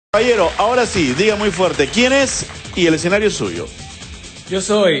Caballero, ahora sí, diga muy fuerte, ¿quién es? Y el escenario es suyo. Yo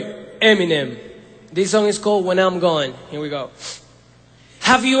soy Eminem. This song is called When I'm Gone. Here we go.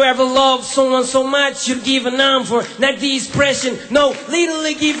 Have you ever loved someone so much you'd give an arm for? Not the expression, no,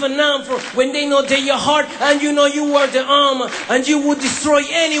 literally give an arm for. When they know they're your heart and you know you are the armor, and you would destroy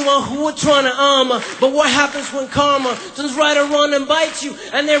anyone who would try to armor. But what happens when karma turns right around and bites you,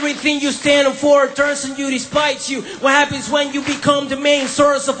 and everything you stand for turns on you despite you? What happens when you become the main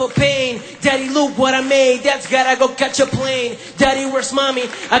source of a pain? Daddy, look what I made, that's gotta go catch a plane. Daddy, where's mommy?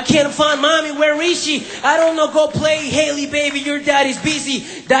 I can't find mommy, where is she? I don't know, go play Haley, baby, your daddy's busy.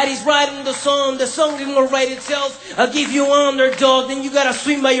 Daddy's writing the song ain't gonna write itself. I'll give you underdog, then you gotta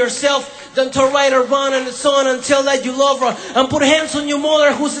swim by yourself. Don't write her run on the song and tell that you love her. And put hands on your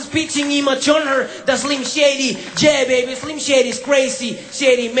mother who's speaking image on her. That's Slim Shady, yeah baby, Slim Shady's crazy.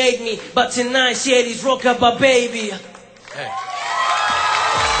 Shady make me, but tonight Shady's rock up a baby. Hey.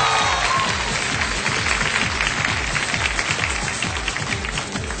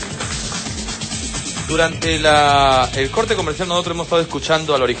 Durante el corte comercial nosotros hemos estado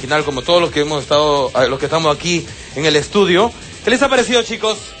escuchando al original, como todos los que estamos aquí en el estudio. ¿Qué les ha parecido,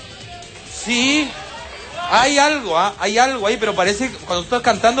 chicos? Sí, hay algo ahí, pero parece que cuando estás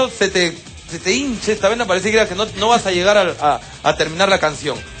cantando se te hincha esta vena, parece que no vas a llegar a terminar la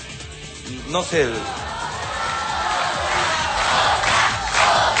canción. No sé.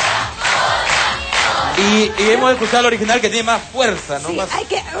 Y hemos escuchado al original que tiene más fuerza, ¿no? Sí, más...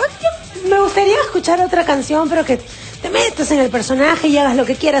 Me gustaría escuchar otra canción, pero que te metas en el personaje y hagas lo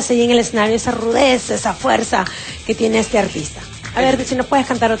que quieras ahí en el escenario, esa rudeza, esa fuerza que tiene este artista. A ver, si nos puedes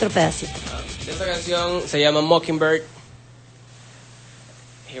cantar otro pedacito. Esta canción se llama Mockingbird.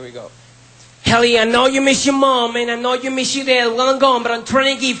 Here we go. Helly, I know you miss your mom and I know you miss your dad. Well, I'm gone, but I'm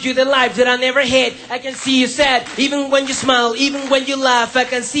trying to give you the life that I never had. I can see you sad, even when you smile, even when you laugh. I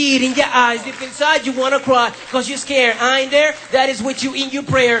can see it in your eyes. Deep inside you wanna cry, cause you're scared. I ain't there, that is with you in your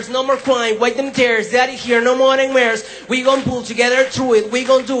prayers. No more crying, wipe them tears. Daddy here, no more nightmares. We gon' pull together through it, we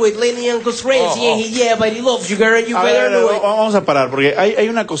gon' do it. Lenny Uncle's crazy, and he, yeah, but he loves you, girl, and you better know it. Vamos a parar, porque hay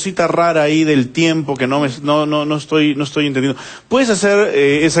una cosita rara ahí del tiempo que no estoy entendiendo. ¿Puedes hacer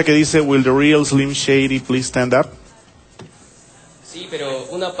esa que dice, Will the real Slim Shady please stand up? Sí, pero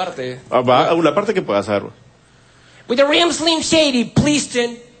una parte. Una parte que pueda hacer. With the real Slim Shady, please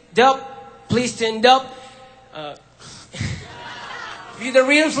stand up, please stand up. If you're the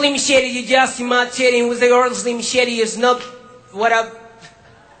real Slim Shady, you just imitating with the girl Slim Shady is not what up.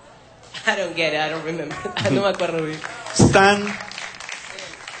 I don't get it, I don't remember. No me acuerdo bien. Stand.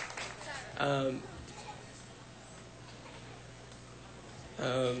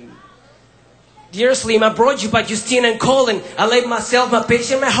 Dear Slim, I brought you, but you're still and calling. I laid myself, my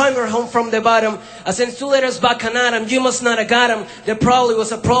patient, my hunger home from the bottom. I sent 2 letters back on Adam. You must not have got them. There probably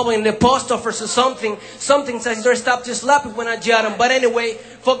was a problem in the post office or something. Something says there stop to slap it when I jot them. But anyway,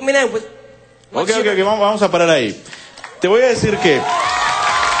 fuck me now with... Okay, vamos a parar ahí. Te voy a decir que...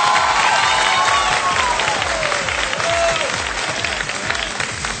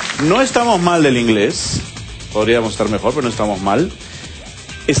 No estamos mal del inglés. Podríamos estar mejor, pero no estamos mal.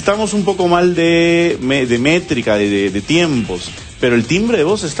 Estamos un poco mal de métrica, de tiempos, pero el timbre de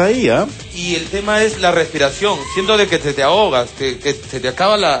voz está ahí, ¿ah? Y el tema es la respiración. Siento de que te ahogas, que se te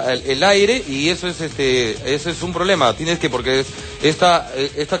acaba el aire, y eso es un problema. Tienes que, porque estas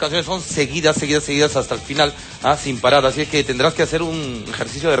canciones son seguidas hasta el final, sin parar. Así es que tendrás que hacer un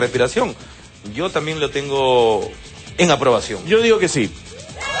ejercicio de respiración. Yo también lo tengo en aprobación. Yo digo que sí.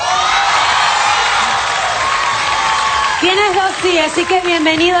 Tienes 2 sí, así que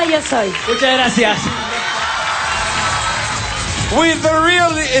bienvenido a Yo Soy. Muchas gracias. With the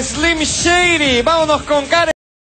real Slim Shady. Vámonos con Karen.